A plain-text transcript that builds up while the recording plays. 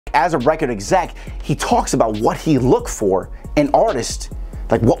as a record exec, he talks about what he looked for in artists.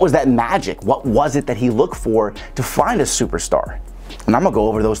 Like, what was that magic? What was it that he looked for to find a superstar? And I'm gonna go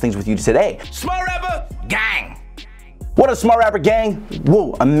over those things with you today. Smart Rapper Gang! What up, Smart Rapper Gang?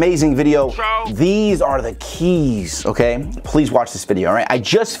 Whoa, amazing video. These are the keys, okay? Please watch this video, all right? I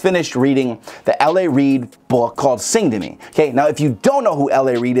just finished reading the Reid book called Sing to Me, okay? Now, if you don't know who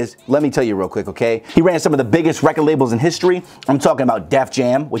Reid is, let me tell you real quick, okay? He ran some of the biggest record labels in history. I'm talking about Def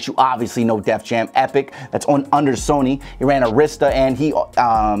Jam, which you obviously know Def Jam, Epic, that's under Sony. He ran Arista, and he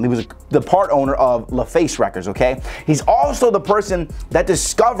was the part owner of LaFace Records, okay? He's also the person that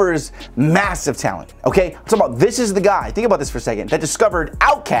discovers massive talent, okay? I'm talking about, this is the guy, think about this for a second, that discovered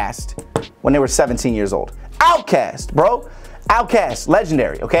OutKast when they were 17 years old. OutKast, bro. OutKast,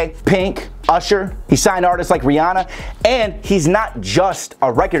 legendary, okay? Pink, Usher, he signed artists like Rihanna, and he's not just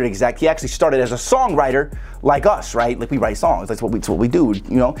a record exec, he actually started as a songwriter like us, right? Like, we write songs, that's what we do,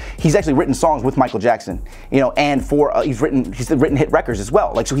 you know? He's actually written songs with Michael Jackson, you know, and for, he's written hit records as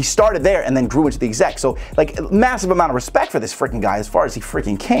well. Like, so he started there and then grew into the exec. So, like, massive amount of respect for this freaking guy as far as he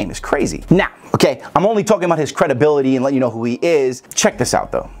freaking came. It's crazy. Now, okay, I'm only talking about his credibility and letting you know who he is. Check this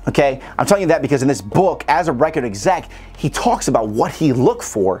out though, okay? I'm telling you that because in this book, as a record exec, he talks about what he looked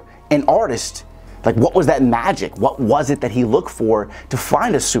for in artists. Like, what was that magic? What was it that he looked for to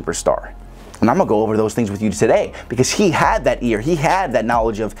find a superstar? And I'm gonna go over those things with you today because he had that ear, he had that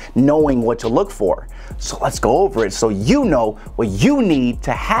knowledge of knowing what to look for. So let's go over it so you know what you need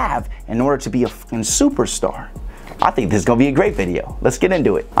to have in order to be a fucking superstar. I think this is gonna be a great video. Let's get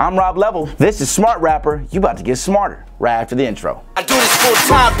into it. I'm Rob Level. This is Smart Rapper. You about to get smarter right after the intro. I do this full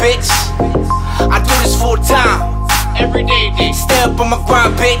time, bitch. I do this full time. Every day. Stay up on my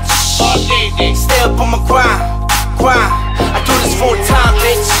grind, bitch. All day. Stay up on my grind. I do this full time,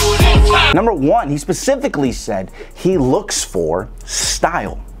 bitch. Number one, he specifically said he looks for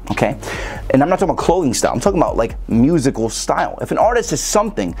style, okay? And I'm not talking about clothing style, I'm talking about like musical style. If an artist has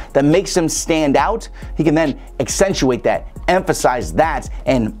something that makes him stand out, he can then accentuate that, emphasize that,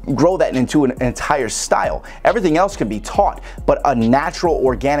 and grow that into an entire style. Everything else can be taught, but a natural,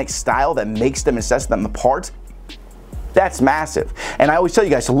 organic style that makes them and sets them apart, that's massive. And I always tell you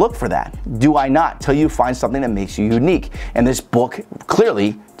guys to look for that. Do I not? Till you find something that makes you unique. And this book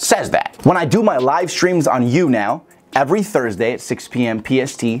clearly says that. When I do my live streams on YouNow, every Thursday at 6 p.m.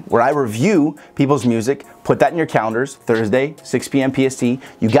 PST, where I review people's music, put that in your calendars, Thursday, 6 p.m. PST,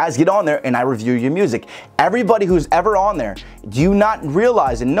 you guys get on there and I review your music. Everybody who's ever on there, do you not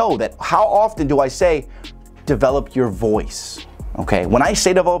realize and know that how often do I say, develop your voice? Okay, when I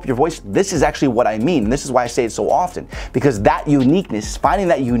say develop your voice, this is actually what I mean. And this is why I say it so often, because that uniqueness, finding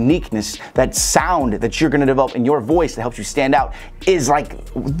that uniqueness, that sound that you're gonna develop in your voice that helps you stand out is like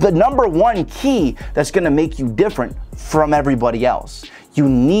the number one key that's gonna make you different from everybody else. You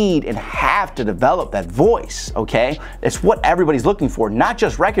need and have to develop that voice, okay? It's what everybody's looking for, not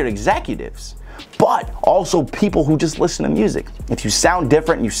just record executives, but also people who just listen to music. If you sound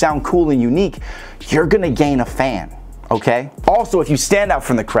different, you sound cool and unique, you're gonna gain a fan. Okay? Also, if you stand out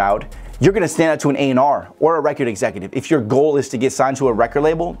from the crowd, you're gonna stand out to an A&R or a record executive. If your goal is to get signed to a record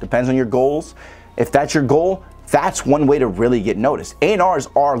label, depends on your goals. If that's your goal, that's one way to really get noticed. A&Rs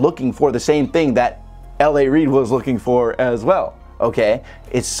are looking for the same thing that Reid was looking for as well. Okay?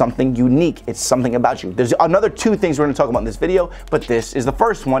 It's something unique. It's something about you. There's another two things we're gonna talk about in this video, but this is the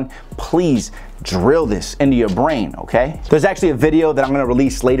first one. Please drill this into your brain, okay? There's actually a video that I'm gonna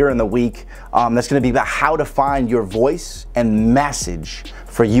release later in the week that's gonna be about how to find your voice and message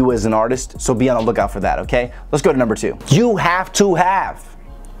for you as an artist, so be on the lookout for that, okay? Let's go to number two. You have to have,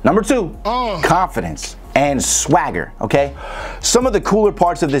 number two, confidence and swagger, okay? Some of the cooler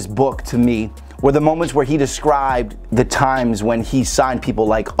parts of this book to me were the moments where he described the times when he signed people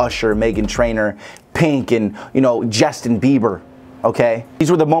like Usher, Meghan Trainor, Pink, and, you know, Justin Bieber, okay? These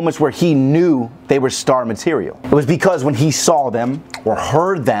were the moments where he knew they were star material. It was because when he saw them or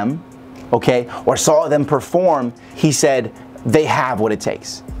heard them, okay, or saw them perform, he said, they have what it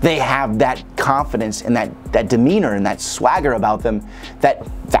takes. They have that confidence and that demeanor and that swagger about them that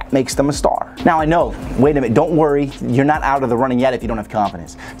makes them a star. Now I know, wait a minute, don't worry, you're not out of the running yet if you don't have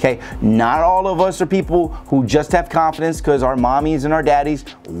confidence, okay? Not all of us are people who just have confidence because our mommies and our daddies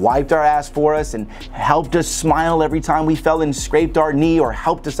wiped our ass for us and helped us smile every time we fell and scraped our knee or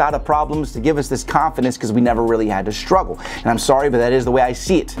helped us out of problems to give us this confidence because we never really had to struggle. And I'm sorry, but that is the way I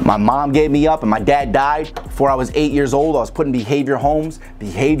see it. My mom gave me up and my dad died before I was 8 years old. I was put certain behavior homes,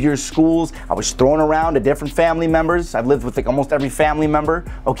 behavior schools. I was thrown around to different family members. I've lived with like almost every family member,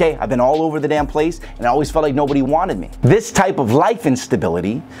 okay? I've been all over the damn place, and I always felt like nobody wanted me. This type of life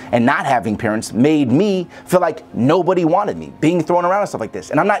instability and not having parents made me feel like nobody wanted me, being thrown around and stuff like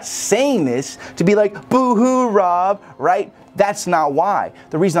this. And I'm not saying this to be like, boo-hoo, Rob, right? That's not why.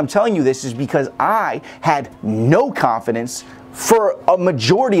 The reason I'm telling you this is because I had no confidence for a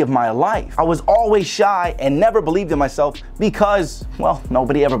majority of my life. I was always shy and never believed in myself because, well,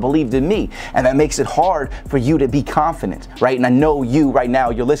 nobody ever believed in me. And that makes it hard for you to be confident, right? And I know you right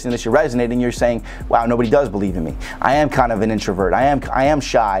now, you're listening to this, you're resonating, you're saying, wow, nobody does believe in me. I am kind of an introvert. I am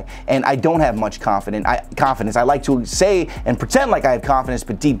shy, and I don't have much confidence. I like to say and pretend like I have confidence,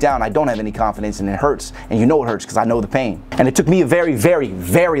 but deep down I don't have any confidence, and it hurts. And you know it hurts because I know the pain. And it took me a very, very,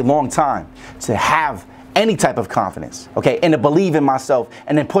 very long time to have any type of confidence, okay, and to believe in myself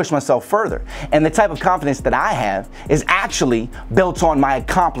and then push myself further. And the type of confidence that I have is actually built on my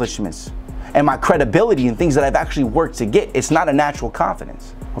accomplishments and my credibility and things that I've actually worked to get. It's not a natural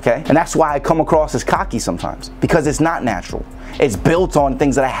confidence, okay? And that's why I come across as cocky sometimes, because it's not natural. It's built on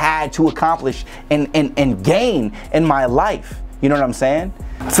things that I had to accomplish and gain in my life. You know what I'm saying?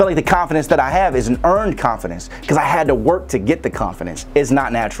 I feel like the confidence that I have is an earned confidence because I had to work to get the confidence. It's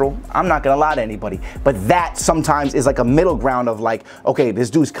not natural. I'm not gonna lie to anybody. But that sometimes is like a middle ground of like, okay, this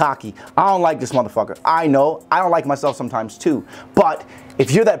dude's cocky. I don't like this motherfucker. I know, I don't like myself sometimes too. But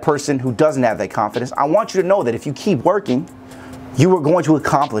if you're that person who doesn't have that confidence, I want you to know that if you keep working, you are going to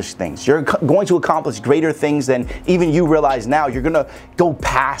accomplish things. You're going to accomplish greater things than even you realize now. You're gonna go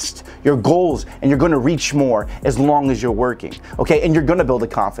past your goals and you're gonna reach more as long as you're working, okay? And you're gonna build a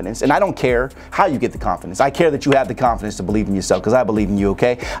confidence. And I don't care how you get the confidence. I care that you have the confidence to believe in yourself because I believe in you,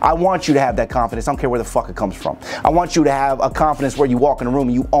 okay? I want you to have that confidence. I don't care where the fuck it comes from. I want you to have a confidence where you walk in a room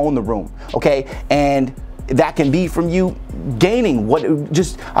and you own the room, okay? And that can be from you gaining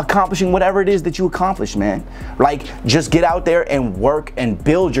just accomplishing whatever it is that you accomplish, man. Like, just get out there and work and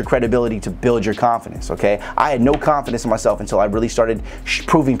build your credibility to build your confidence, okay? I had no confidence in myself until I really started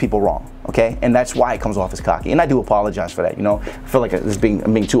proving people wrong, okay? And that's why it comes off as cocky. And I do apologize for that, you know? I feel like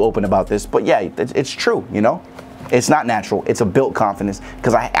I'm being too open about this, but yeah, it's true, you know? It's not natural. It's a built confidence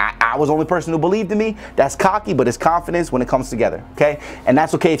because I was the only person who believed in me. That's cocky, but it's confidence when it comes together, okay? And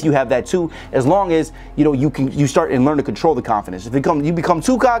that's okay if you have that too, as long as, you know, you start and learn to control the confidence. If you become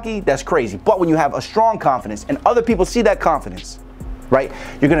too cocky, that's crazy. But when you have a strong confidence and other people see that confidence, right,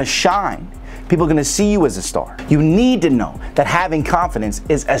 you're gonna shine. People are gonna see you as a star. You need to know that having confidence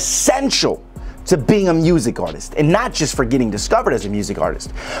is essential to being a music artist, and not just for getting discovered as a music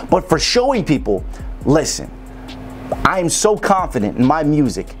artist, but for showing people, listen, I am so confident in my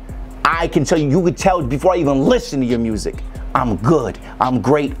music. I can tell you, you could tell before I even listen to your music, I'm good, I'm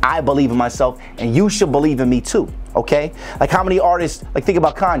great, I believe in myself, and you should believe in me too, okay? Like how many artists, like think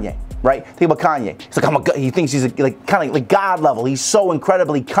about Kanye, right? Think about Kanye. It's like he thinks he's like kind of like God level. He's so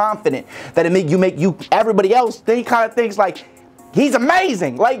incredibly confident that it make you everybody else, then he kind of thinks like he's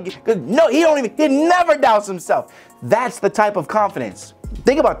amazing. Like, no, he never doubts himself. That's the type of confidence.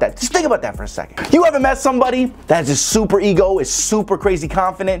 Think about that. Just think about that for a second. You ever met somebody that's just super ego, is super crazy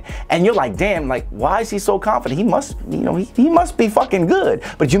confident, and you're like, damn, like, why is he so confident? He must, you know, he must be fucking good.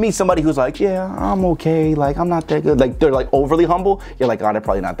 But you meet somebody who's like, yeah, I'm okay, like, I'm not that good. Like, they're like overly humble. You're like, oh, they're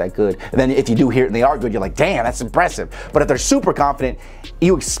probably not that good. And then if you do hear it and they are good, you're like, damn, that's impressive. But if they're super confident,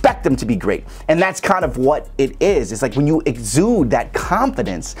 you expect them to be great. And that's kind of what it is. It's like when you exude that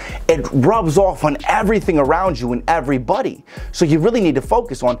confidence, it rubs off on everything around you and everybody. So you really need to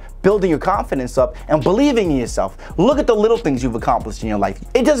focus on building your confidence up and believing in yourself. Look at the little things you've accomplished in your life.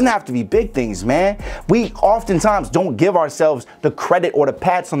 It doesn't have to be big things, man. We oftentimes don't give ourselves the credit or the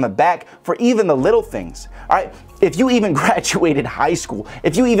pats on the back for even the little things, all right? If you even graduated high school,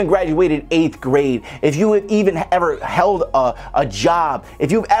 if you even graduated 8th grade, if you have even ever held a job,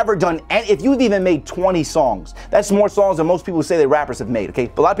 if you've ever done, if you've even made 20 songs, that's more songs than most people say that rappers have made, okay?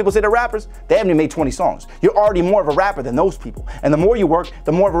 But a lot of people say they're rappers, they haven't even made 20 songs. You're already more of a rapper than those people. And the more you work,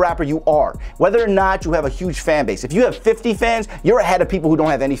 the more of a rapper you are. Whether or not you have a huge fan base. If you have 50 fans, you're ahead of people who don't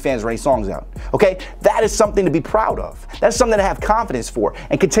have any fans or any songs out, okay? That is something to be proud of. That's something to have confidence for,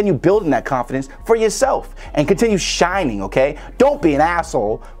 and continue building that confidence for yourself and continue shining, okay? Don't be an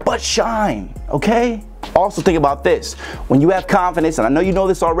asshole, but shine, okay? Also think about this. When you have confidence, and I know you know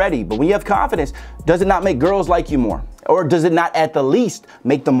this already, but when you have confidence, does it not make girls like you more? Or does it not at the least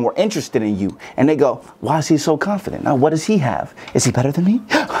make them more interested in you? And they go, why is he so confident? Now, what does he have? Is he better than me?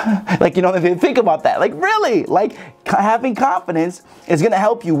 Like, you know, think about that. Like, really, like having confidence is gonna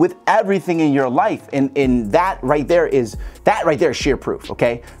help you with everything in your life. And that right there is sheer proof,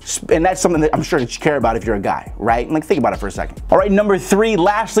 okay? And that's something that I'm sure that you care about if you're a guy, right? Like, think about it for a second. All right, number 3,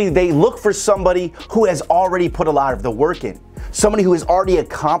 lastly, they look for somebody who has already put a lot of the work in. Somebody who has already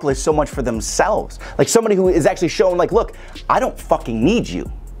accomplished so much for themselves. Like somebody who is actually showing like, look, I don't fucking need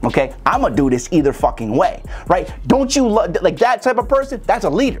you. Okay, I'm gonna do this either fucking way, right? Don't you like that type of person? That's a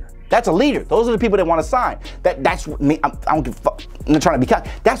leader. That's a leader. Those are the people that want to sign. That's me. I don't give a fuck. I'm not trying to be cocky.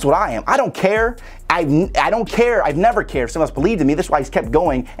 That's what I am. I don't care. I don't care. I've never cared if someone else believed in me. That's why I kept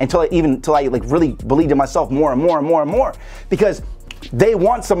going until I like really believed in myself more and more and more and more. Because they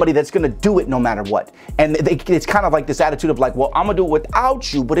want somebody that's gonna do it no matter what. And it's kind of like this attitude of like, well, I'm gonna do it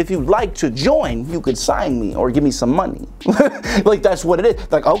without you, but if you'd like to join, you could sign me or give me some money. Like, that's what it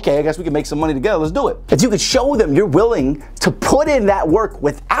is. Like, okay, I guess we can make some money together, let's do it. If you could show them you're willing to put in that work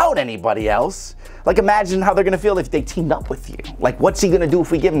without anybody else, like imagine how they're gonna feel if they teamed up with you. Like, what's he gonna do if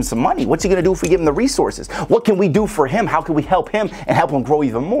we give him some money? What's he gonna do if we give him the resources? What can we do for him? How can we help him and help him grow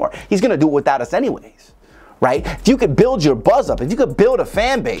even more? He's gonna do it without us anyways. Right? If you could build your buzz up, if you could build a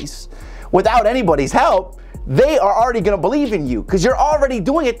fan base without anybody's help, they are already gonna believe in you because you're already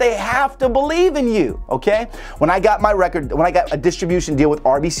doing it. They have to believe in you, okay? When I got my record, when I got a distribution deal with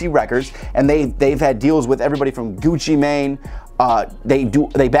RBC Records, and they've had deals with everybody from Gucci Mane,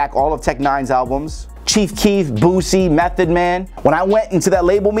 they back all of Tech Nine's albums, Chief Keef, Boosie, Method Man. When I went into that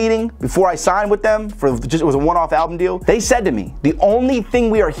label meeting before I signed with them, it was a one-off album deal, they said to me, the only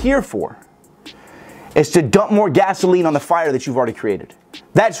thing we are here for is to dump more gasoline on the fire that you've already created.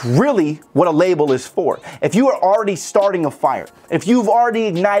 That's really what a label is for. If you are already starting a fire, if you've already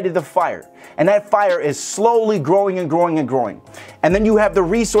ignited the fire, and that fire is slowly growing and growing and growing, and then you have the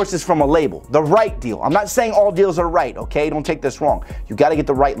resources from a label, the right deal. I'm not saying all deals are right, okay? Don't take this wrong. You gotta get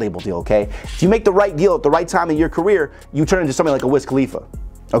the right label deal, okay? If you make the right deal at the right time in your career, you turn into something like a Wiz Khalifa.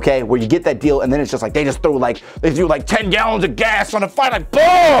 Okay, where you get that deal and then it's just like they threw like 10 gallons of gas on the fire, like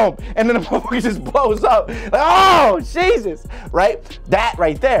boom, and then the motherfucker just blows up. Like, oh Jesus, right? That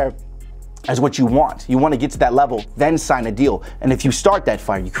right there is what you want. You want to get to that level, then sign a deal. And if you start that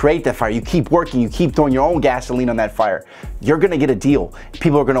fire, you create that fire, you keep working, you keep throwing your own gasoline on that fire, you're gonna get a deal.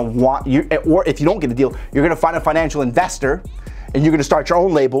 People are gonna want you, or if you don't get a deal, you're gonna find a financial investor and you're gonna start your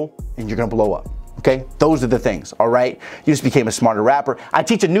own label and you're gonna blow up. Okay, those are the things, all right? You just became a smarter rapper. I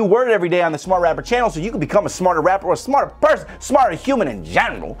teach a new word every day on the Smart Rapper channel so you can become a smarter rapper or a smarter person, smarter human in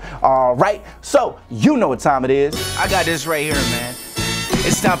general, all right? So, you know what time it is. I got this right here, man.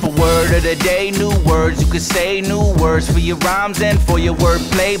 It's time for word of the day, new words you can say, new words for your rhymes and for your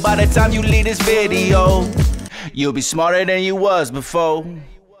wordplay. By the time you leave this video, you'll be smarter than you was before.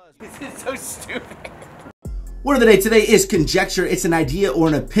 This is so stupid. Word of the day today is conjecture. It's an idea or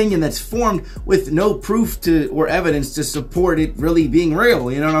an opinion that's formed with no proof or evidence to support it really being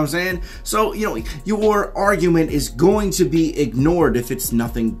real. You know what I'm saying? So, you know, your argument is going to be ignored if it's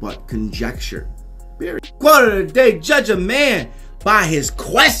nothing but conjecture. Quote of the day, judge a man by his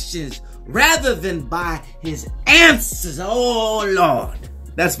questions rather than by his answers. Oh, Lord.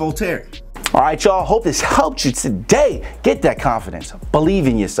 That's Voltaire. All right, y'all, hope this helped you today. Get that confidence. Believe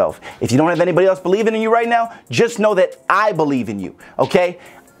in yourself. If you don't have anybody else believing in you right now, just know that I believe in you, okay?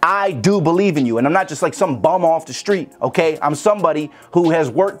 I do believe in you, and I'm not just like some bum off the street, okay? I'm somebody who has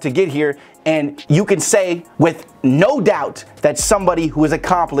worked to get here, and you can say with no doubt that somebody who is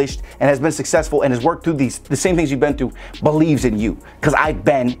accomplished and has been successful and has worked through the same things you've been through believes in you, because I've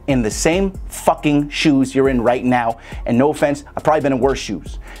been in the same fucking shoes you're in right now, and no offense, I've probably been in worse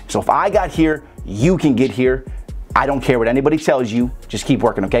shoes. So if I got here, you can get here. I don't care what anybody tells you, just keep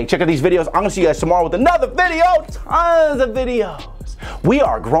working, okay? Check out these videos. I'm gonna see you guys tomorrow with another video, tons of videos. We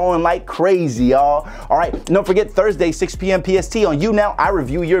are growing like crazy, y'all. All right, don't forget Thursday, 6 p.m. PST on You Now, I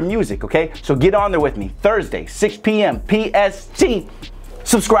review your music, okay? So get on there with me. Thursday, 6 p.m. PST.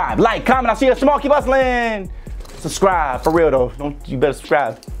 Subscribe, like, comment. I'll see you guys tomorrow. Keep hustling. Subscribe, for real though. You better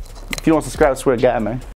subscribe. If you don't subscribe, I swear to God, man.